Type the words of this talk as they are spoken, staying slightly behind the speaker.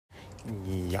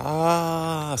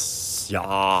Yes.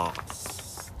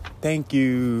 Thank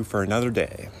you for another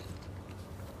day.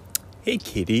 Hey,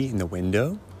 kitty in the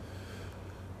window.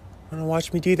 Want to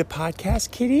watch me do the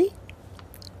podcast, kitty?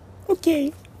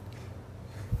 Okay.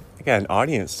 I got an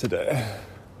audience today.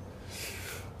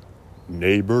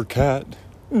 Neighbor cat,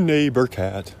 neighbor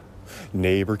cat,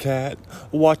 neighbor cat,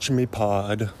 watch me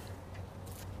pod.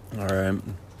 All right.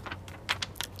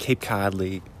 Cape Cod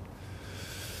League.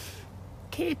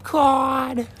 Cape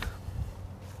Cod.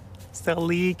 It's the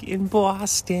league in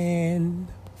Boston.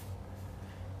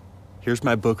 Here's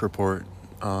my book report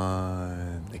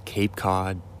on the Cape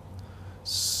Cod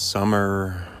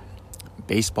Summer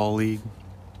Baseball League.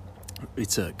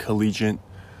 It's a collegiate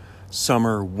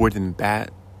summer wooden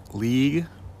bat league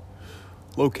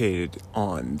located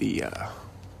on the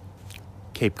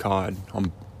Cape Cod,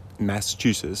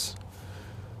 Massachusetts.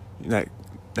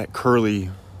 That curly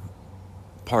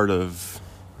part of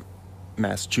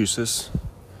Massachusetts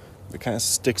that kind of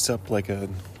sticks up like a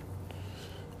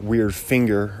weird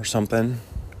finger or something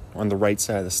on the right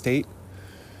side of the state.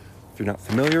 If you're not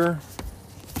familiar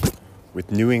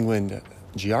with New England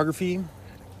geography,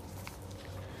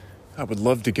 I would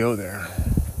love to go there.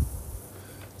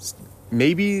 It's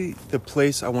maybe the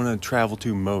place I want to travel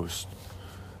to most,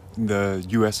 the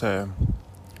USA.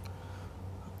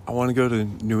 I want to go to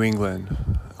New England.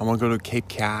 I want to go to Cape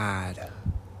Cod.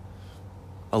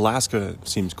 Alaska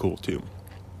seems cool too.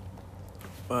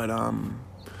 But, all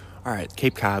right,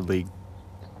 Cape Cod League.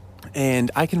 And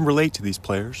I can relate to these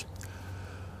players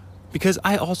because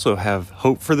I also have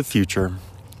hope for the future.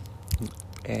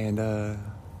 And I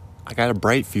got a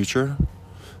bright future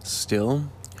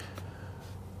still.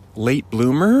 Late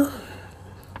bloomer.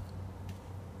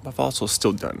 I've also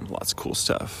still done lots of cool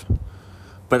stuff.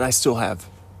 But I still have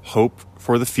hope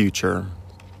for the future.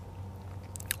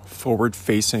 Forward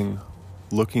facing,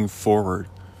 looking forward.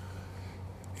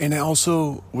 And I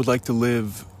also would like to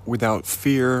live without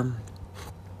fear.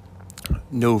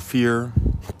 No fear.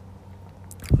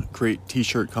 Great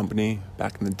t-shirt company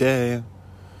back in the day.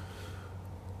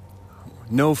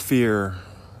 No fear.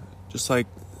 Just like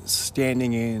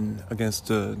standing in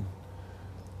against a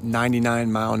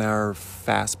 99 mile an hour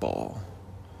fastball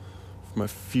from a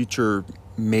future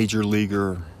major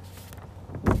leaguer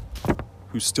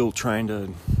who's still trying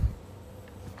to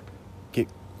get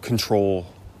control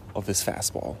of his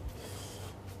fastball.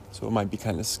 So it might be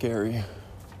kind of scary.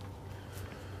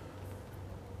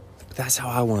 But that's how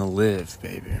I want to live,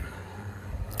 baby.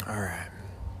 All right.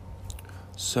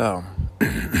 So,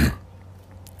 the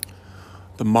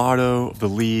motto of the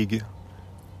league,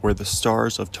 where the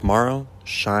stars of tomorrow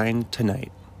shine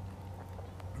tonight.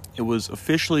 It was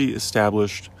officially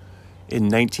established in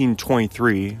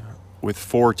 1923 with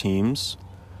 4 teams,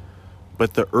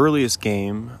 but the earliest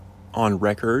game on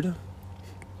record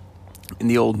in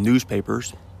the old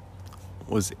newspapers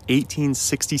was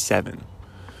 1867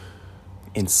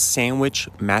 in Sandwich,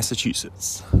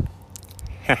 Massachusetts.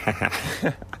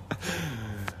 This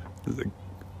is a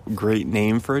great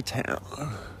name for a town.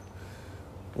 I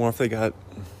wonder if they got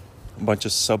a bunch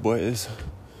of subways.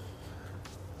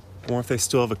 I wonder if they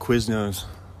still have a Quiznos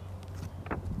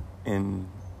in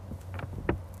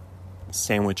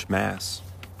Sandwich, Mass.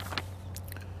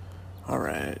 All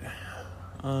right.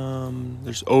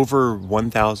 There's over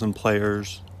 1,000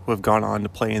 players who have gone on to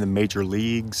play in the major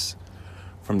leagues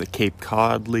from the Cape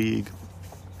Cod League.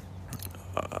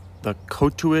 The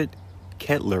Cotuit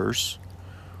Kettlers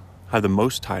have the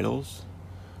most titles,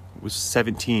 with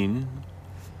 17.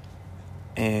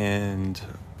 And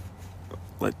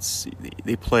let's see,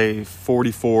 they play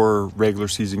 44 regular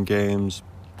season games.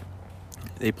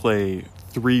 They play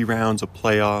 3 rounds of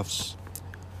playoffs,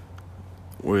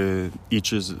 with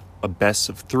each is a best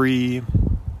of 3.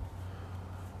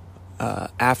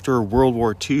 After World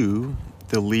War II,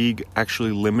 the league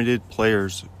actually limited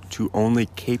players to only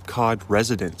Cape Cod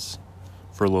residents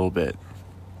for a little bit.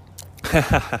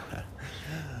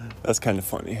 That's kind of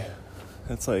funny.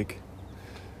 That's like,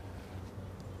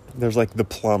 there's like the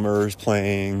plumbers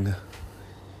playing.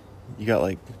 You got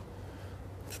like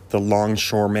the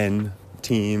longshoremen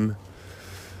team.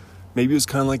 Maybe it was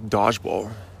kind of like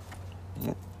dodgeball.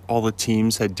 All the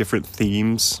teams had different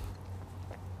themes.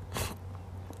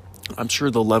 I'm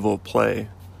sure the level of play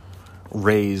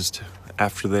raised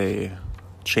after they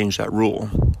changed that rule.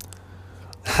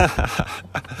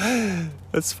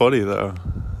 That's funny though.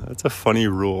 That's a funny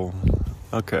rule.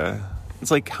 Okay.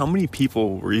 It's like, how many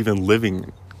people were even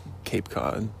living Cape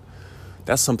Cod?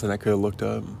 That's something I could have looked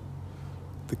up.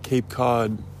 The Cape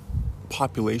Cod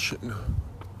population.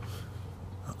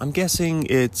 I'm guessing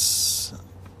it's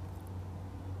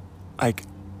like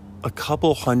a couple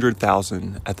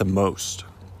 100,000 at the most.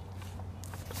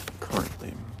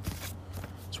 Currently.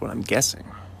 That's what I'm guessing.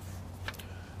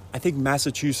 I think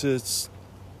Massachusetts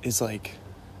is like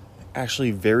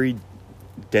actually very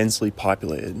densely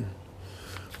populated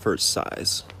for its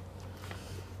size.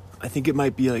 I think it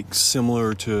might be like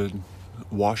similar to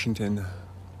Washington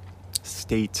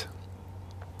State,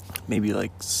 maybe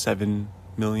like 7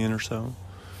 million or so,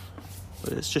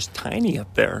 but it's just tiny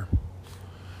up there.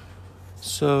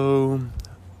 So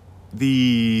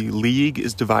the league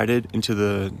is divided into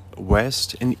the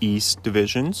West and East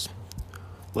divisions.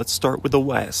 Let's start with the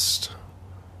West.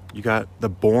 You got the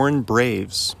Bourne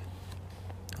Braves,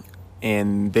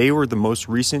 and they were the most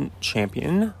recent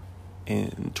champion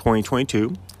in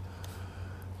 2022.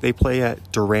 They play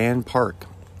at Durand Park,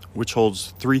 which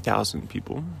holds 3,000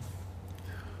 people.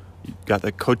 You got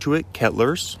the Cotuit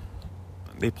Kettlers.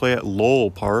 They play at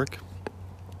Lowell Park.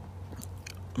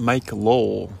 Mike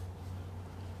Lowell,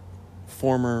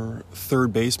 former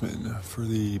third baseman for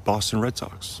the Boston Red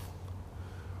Sox.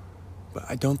 But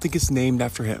I don't think it's named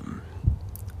after him.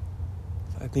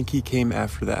 I think he came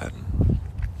after that.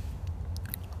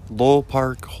 Lowell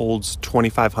Park holds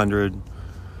 2,500.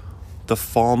 The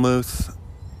Falmouth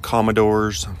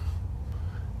Commodores.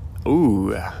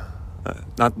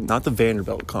 Not the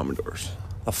Vanderbilt Commodores.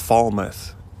 The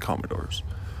Falmouth Commodores.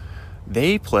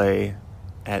 They play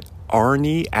at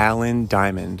Arnie Allen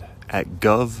Diamond at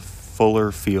Gov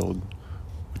Fuller Field,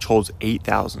 which holds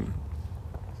 8,000.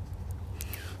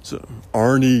 So,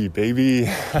 Arnie, baby.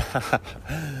 I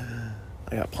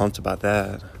got pumped about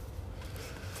that.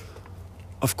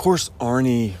 Of course,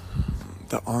 the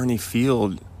Arnie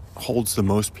Field holds the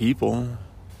most people.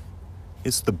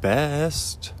 It's the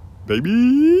best, baby.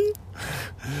 You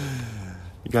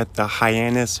got the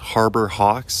Hyannis Harbor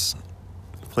Hawks.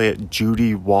 Play at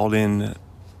Judy Walden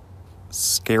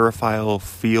Scarifiel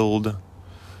Field,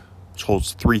 which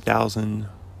holds 3,000.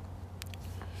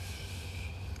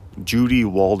 Judy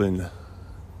Walden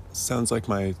sounds like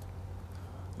a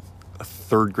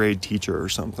third grade teacher or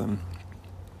something.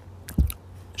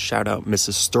 Shout out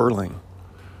Mrs. Sterling.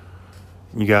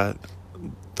 You got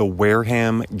the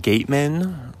Wareham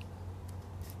Gatemen.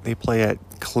 They play at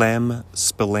Clem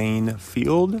Spillane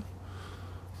Field.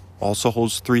 Also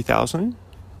holds 3,000.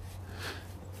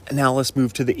 And now let's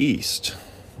move to the east.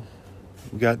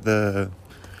 We got the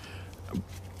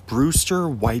Brewster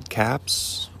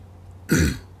Whitecaps.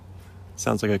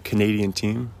 Sounds like a Canadian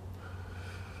team.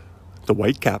 The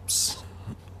Whitecaps.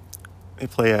 They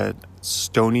play at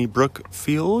Stony Brook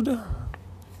Field,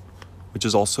 which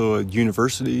is also a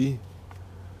university.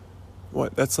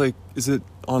 Is it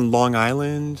on Long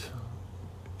Island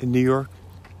in New York?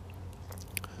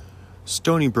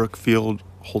 Stony Brook Field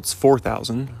holds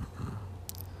 4,000.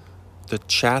 The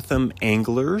Chatham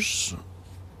Anglers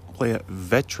play at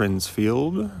Veterans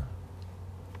Field,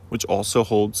 which also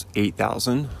holds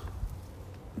 8,000.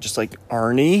 Just like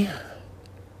Arnie.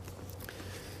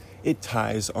 It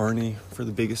ties Arnie for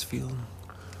the biggest field.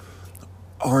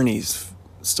 Arnie's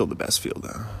still the best field,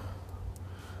 though.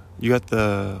 You got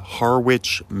the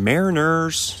Harwich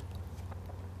Mariners.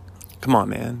 Come on,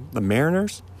 man. The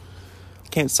Mariners?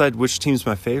 Can't decide which team's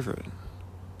my favorite.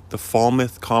 The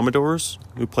Falmouth Commodores,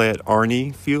 who play at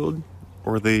Arnie Field,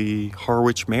 or the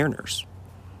Harwich Mariners,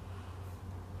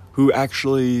 who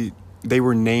actually, they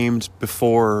were named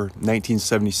before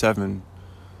 1977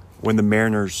 when the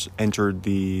Mariners entered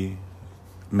the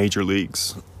major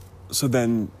leagues. So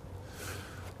then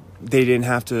they didn't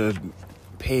have to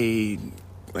pay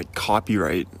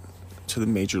copyright to the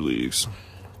major leagues.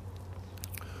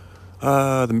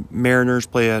 The Mariners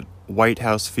play at White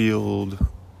House Field,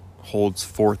 holds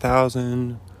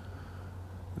 4,000.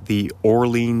 The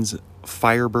Orleans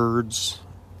Firebirds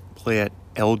play at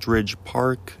Eldridge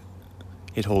Park.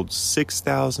 It holds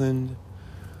 6,000.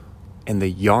 And the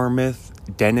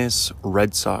Yarmouth Dennis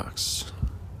Red Sox.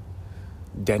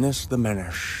 Dennis the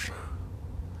Menace.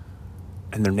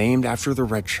 And they're named after the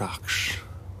Red Sox.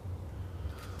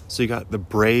 So you got the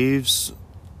Braves,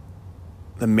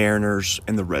 the Mariners,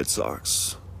 and the Red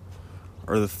Sox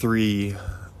are the three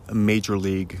major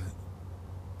league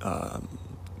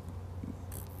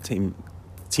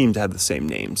teams have the same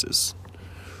names as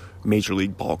major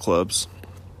league ball clubs.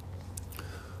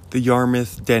 The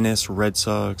Yarmouth Dennis Red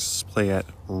Sox play at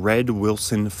Red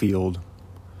Wilson Field,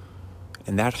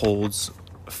 and that holds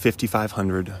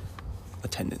 5,500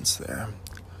 attendance there.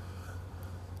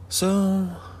 So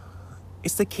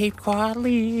it's the Cape Cod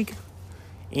League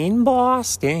in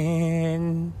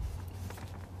Boston.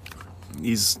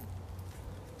 These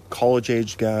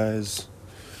college-age guys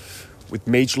with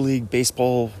Major League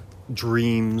Baseball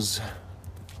dreams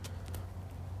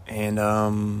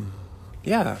And,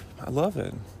 yeah, I love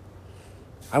it.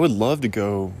 I would love to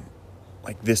go,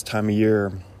 like, this time of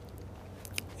year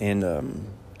and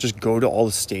just go to all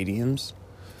the stadiums.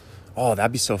 Oh,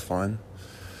 that'd be so fun.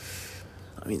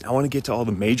 I mean, I want to get to all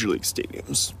the major league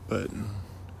stadiums, but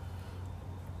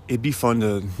it'd be fun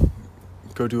to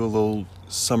go do a little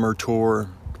summer tour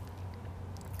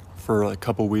for like a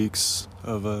couple weeks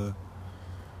of the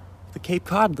Cape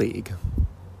Cod League.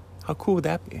 How cool would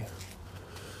that be?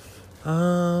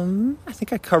 I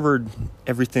think I covered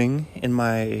everything in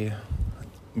my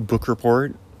book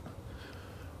report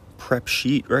prep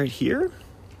sheet right here.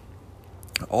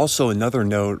 Also, another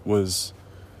note was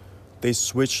they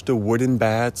switched to wooden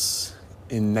bats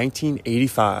in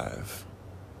 1985.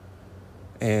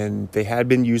 And they had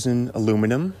been using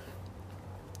aluminum.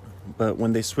 But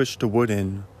when they switched to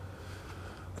wooden,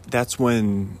 that's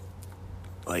when,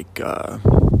 like, the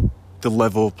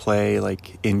level of play,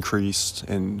 like, increased.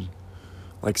 And,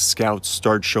 like, scouts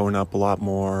started showing up a lot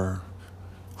more.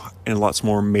 And lots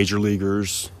more major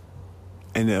leaguers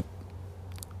ended up,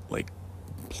 like,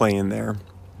 playing there.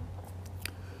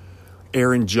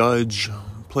 Aaron Judge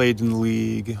played in the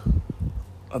league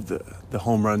of the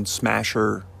home run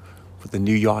smasher for the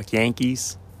New York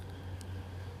Yankees.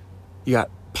 You got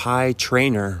Pie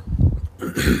Trainer,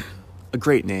 a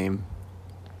great name.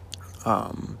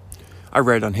 I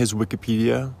read on his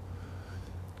Wikipedia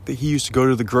that he used to go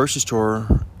to the grocery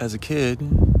store as a kid,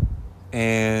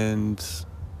 and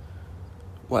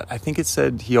I think it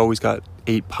said he always got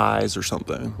 8 pies or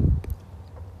something.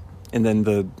 And then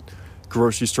the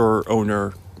grocery store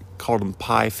owner called him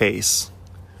Pie Face.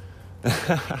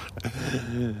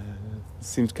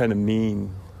 Seems kind of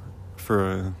mean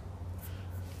for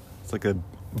it's like a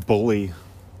bully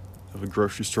of a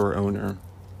grocery store owner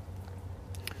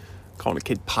calling a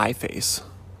kid Pie Face.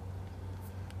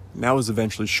 And that was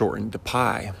eventually shortened to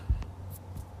Pie.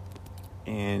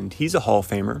 And he's a Hall of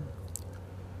Famer.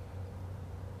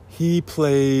 He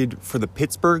played for the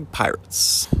Pittsburgh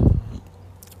Pirates.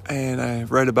 And I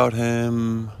read about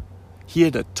him. He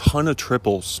had a ton of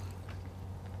triples.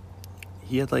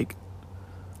 He had like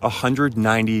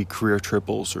 190 career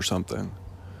triples or something.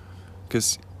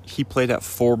 Because he played at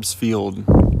Forbes Field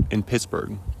in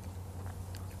Pittsburgh.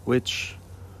 Which,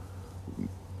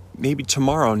 maybe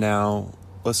tomorrow now,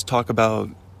 let's talk about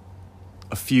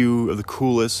a few of the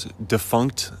coolest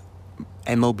defunct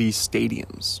MLB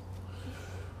stadiums.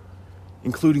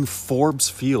 Including Forbes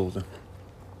Field,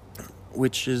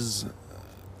 which is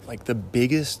like the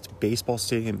biggest baseball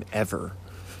stadium ever.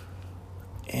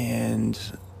 And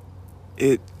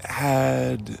it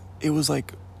was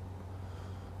like,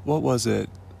 what was it?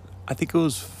 I think it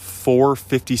was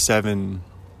 457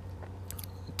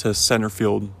 to center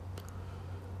field.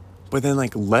 But then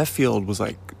like left field was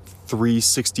like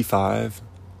 365.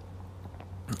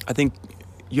 I think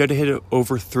you had to hit it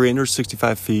over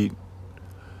 365 feet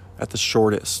at the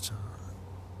shortest,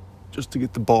 just to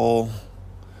get the ball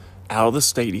out of the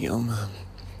stadium.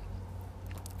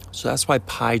 So that's why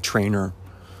Pie Trainer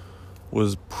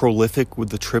was prolific with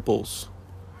the triples.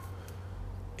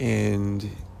 And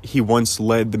he once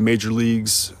led the major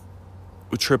leagues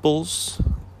with triples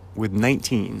with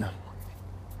 19.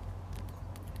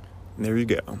 And there you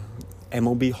go.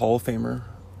 MLB Hall of Famer,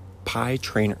 Pie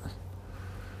Trainer.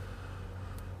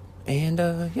 And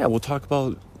we'll talk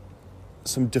about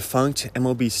some defunct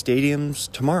MLB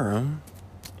stadiums tomorrow.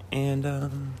 And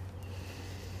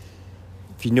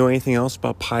if you know anything else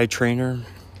about Pie Trainer,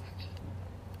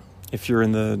 if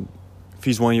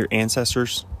he's one of your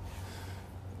ancestors,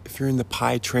 if you're in the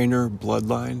Pie Trainer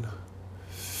bloodline,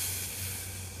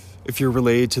 if you're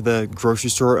related to the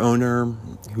grocery store owner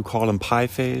who called him Pie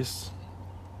Face,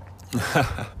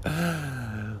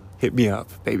 hit me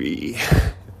up, baby.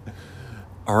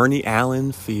 Arnie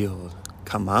Allen Field.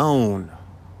 Come on.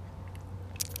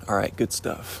 All right, good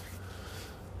stuff.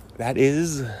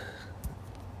 That's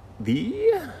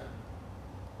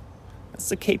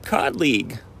the Cape Cod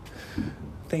League.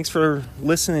 Thanks for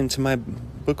listening to my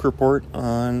book report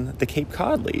on the Cape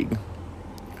Cod League.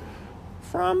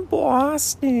 From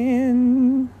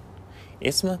Boston.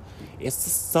 It's the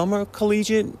Summer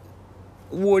Collegiate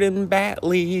Wooden Bat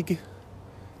League.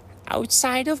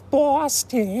 Outside of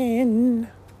Boston.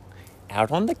 Out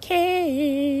on the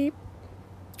Cape.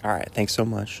 All right, thanks so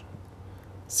much.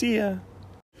 See ya.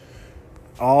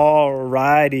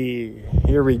 Alrighty,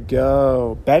 here we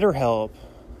go. BetterHelp.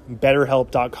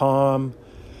 BetterHelp.com.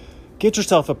 Get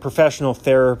yourself a professional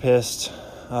therapist,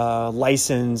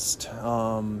 licensed,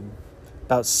 about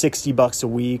 $60 a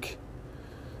week.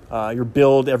 You're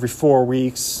billed every 4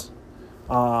 weeks.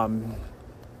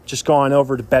 Just go on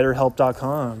over to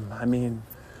BetterHelp.com. I mean,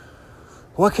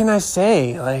 what can I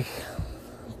say? Like,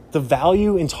 the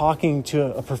value in talking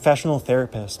to a professional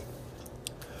therapist.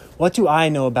 What do I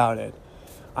know about it?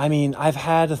 I mean, I've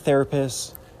had a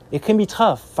therapist. It can be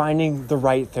tough finding the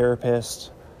right therapist.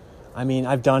 I mean,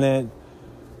 I've done it.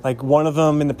 Like, one of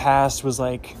them in the past was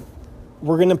like,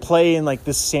 we're going to play in like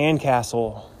this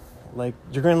sandcastle. Like,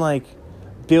 you're going to like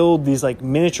build these like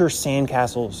miniature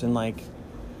sandcastles, and like,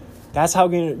 that's how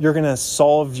you're going to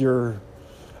solve your,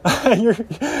 you're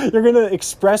going to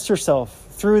express yourself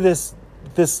through this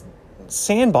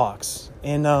sandbox.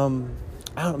 And,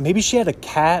 I don't know, maybe she had a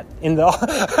cat in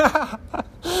the,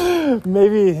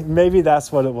 maybe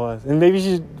that's what it was. And maybe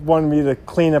she wanted me to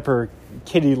clean up her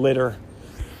kitty litter.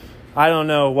 I don't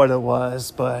know what it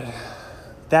was, but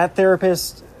that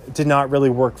therapist did not really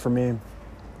work for me.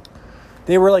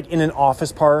 They were like in an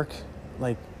office park,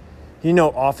 like,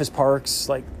 office parks,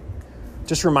 like,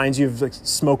 just reminds you of like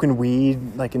smoking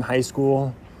weed, like in high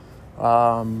school.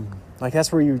 Like,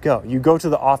 that's where you would go. You go to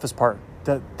the office park.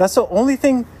 That's the only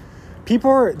thing.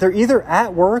 They're either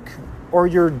at work or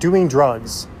you're doing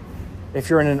drugs. If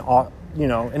you're in an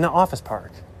office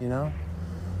park,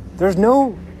 there's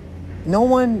no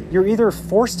one. You're either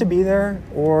forced to be there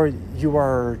or you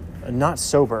are not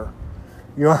sober.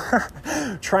 You are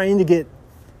trying to get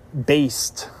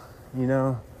based,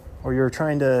 or you're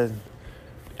trying to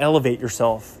elevate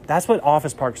yourself. That's what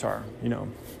office parks are,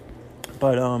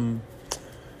 But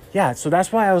yeah, so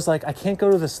that's why I was like, I can't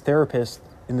go to this therapist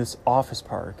in this office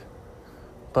park.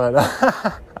 But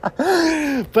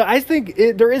but I think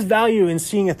there is value in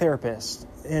seeing a therapist,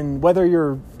 and whether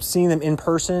you're seeing them in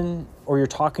person or you're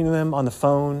talking to them on the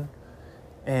phone.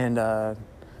 And I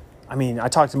mean, I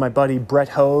talked to my buddy Brett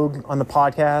Hogue on the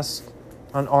podcast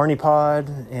on Arnie Pod,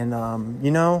 and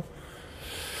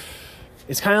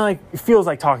it's kind of like, it feels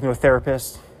like talking to a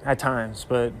therapist at times,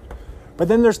 but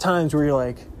then there's times where you're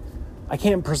like, I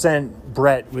can't present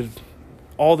Brett with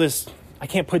all this. I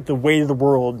can't put the weight of the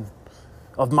world,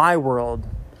 of my world,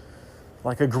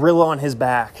 like a gorilla on his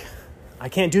back. I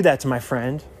can't do that to my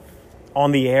friend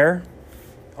on the air,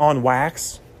 on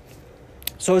wax.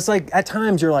 So it's like, at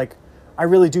times you're like, I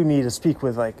really do need to speak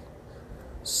with like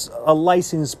a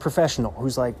licensed professional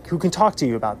who can talk to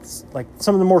you about this, like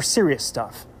some of the more serious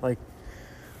stuff.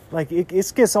 Like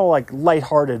it gets all like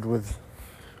lighthearted when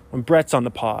Brett's on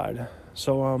the pod.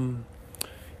 So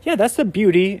yeah, that's the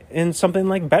beauty in something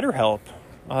like BetterHelp.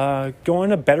 Go on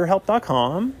to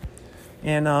BetterHelp.com,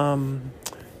 and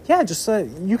yeah, just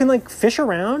you can like fish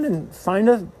around and find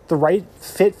the right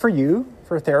fit for you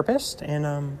for a therapist,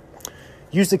 and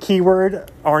use the keyword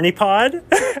ArniePod.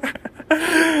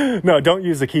 No, don't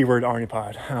use the keyword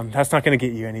ArniePod. That's not going to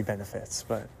get you any benefits,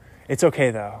 but it's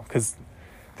okay though, because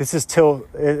this is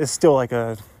it's still like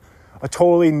a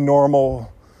totally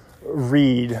normal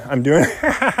read I'm doing.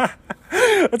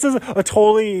 This is a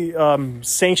totally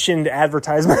sanctioned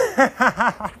advertisement.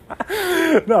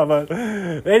 No, but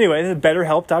anyway,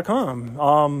 BetterHelp.com.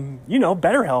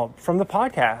 BetterHelp from the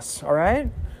podcast. All right.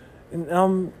 I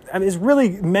mean, it's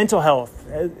really, mental health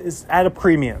is at a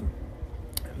premium.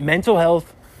 Mental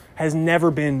health has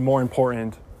never been more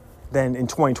important than in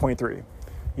 2023.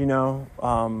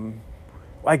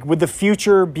 Like with the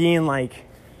future being like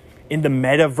in the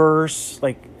metaverse,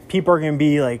 like people are going to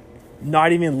be like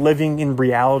not even living in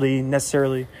reality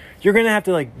necessarily. You're going to have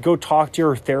to like go talk to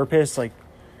your therapist like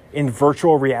in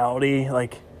virtual reality.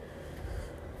 Like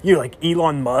you're like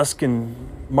Elon Musk and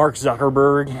Mark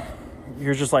Zuckerberg.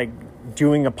 You're just like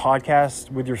doing a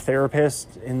podcast with your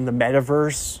therapist in the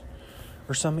metaverse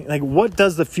or something. Like, what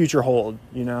does the future hold,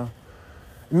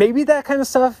 Maybe that kind of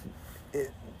stuff,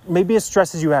 maybe it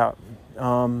stresses you out.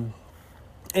 And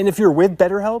if you're with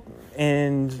BetterHelp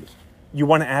and you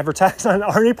want to advertise on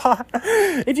ArniePod,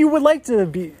 if you would like to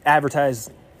be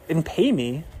advertised and pay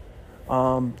me,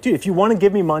 dude, if you want to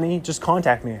give me money, just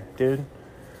contact me, dude.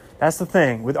 That's the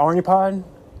thing with ArniePod.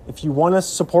 If you want to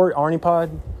support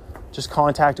ArniePod, just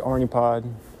contact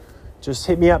ArniePod. Just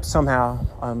hit me up somehow.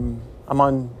 I'm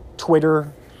on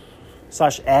Twitter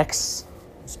 /X.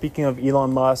 Speaking of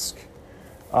Elon Musk,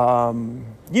 where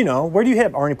do you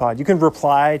hit ArniePod? You can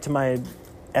reply to my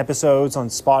episodes on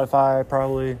Spotify,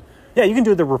 probably. Yeah, you can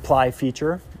do the reply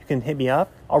feature. You can hit me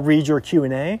up. I'll read your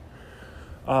Q&A.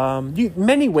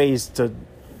 Many ways to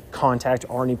contact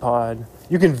ArniePod.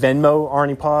 You can Venmo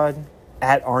ArniePod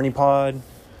at ArniePod.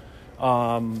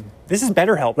 This is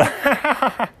BetterHelp.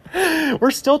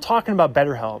 We're still talking about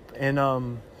BetterHelp, and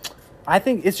I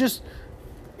think it's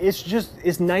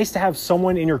nice to have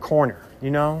someone in your corner.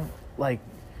 Like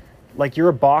you're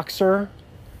a boxer.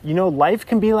 Life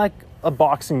can be like a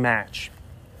boxing match.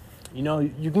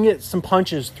 You can get some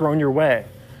punches thrown your way.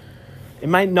 It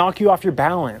might knock you off your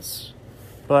balance.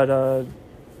 But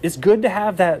it's good to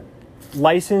have that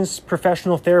licensed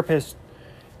professional therapist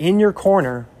in your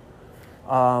corner,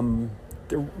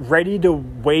 ready to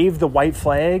wave the white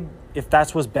flag if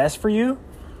that's what's best for you,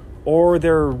 or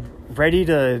they're ready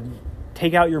to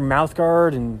take out your mouth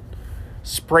guard and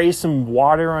spray some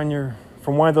water on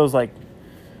from one of those like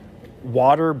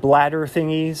water bladder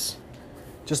thingies.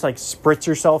 Just like spritz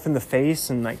yourself in the face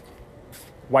and like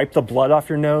wipe the blood off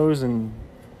your nose and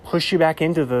push you back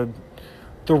into the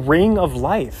ring of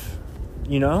life,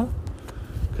 you know?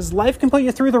 Because life can put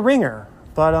you through the ringer.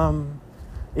 But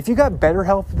if you got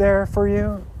BetterHelp there for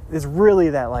you, it's really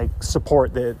that like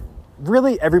support that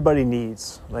really everybody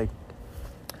needs. Like,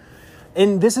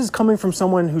 and this is coming from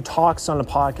someone who talks on a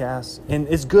podcast, and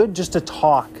it's good just to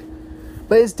talk.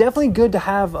 But it's definitely good to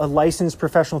have a licensed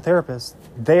professional therapist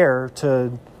there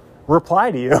to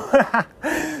reply to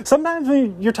you. Sometimes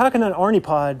when you're talking on Arnie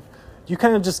Pod, you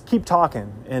kind of just keep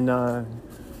talking, and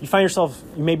you find yourself,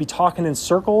 you may be talking in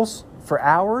circles for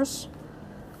hours,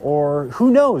 or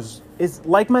who knows. It's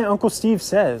like my Uncle Steve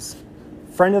says,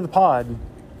 friend of the pod,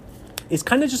 it's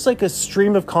kind of just like a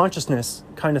stream of consciousness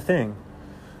kind of thing.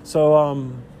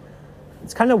 So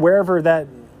it's kind of wherever that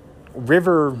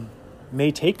river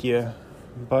may take you.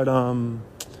 But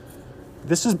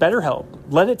this is BetterHelp.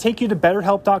 Let it take you to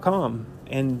BetterHelp.com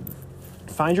and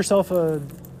find yourself the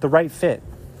right fit.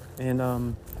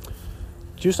 And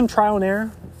do some trial and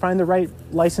error. Find the right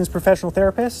licensed professional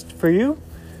therapist for you.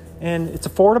 And it's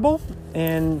affordable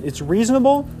and it's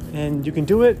reasonable. And you can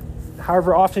do it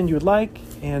however often you would like.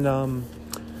 And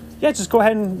just go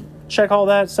ahead and check all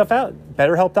that stuff out.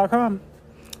 BetterHelp.com.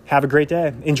 Have a great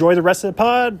day. Enjoy the rest of the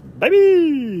pod.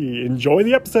 Baby! Enjoy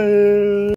the episode.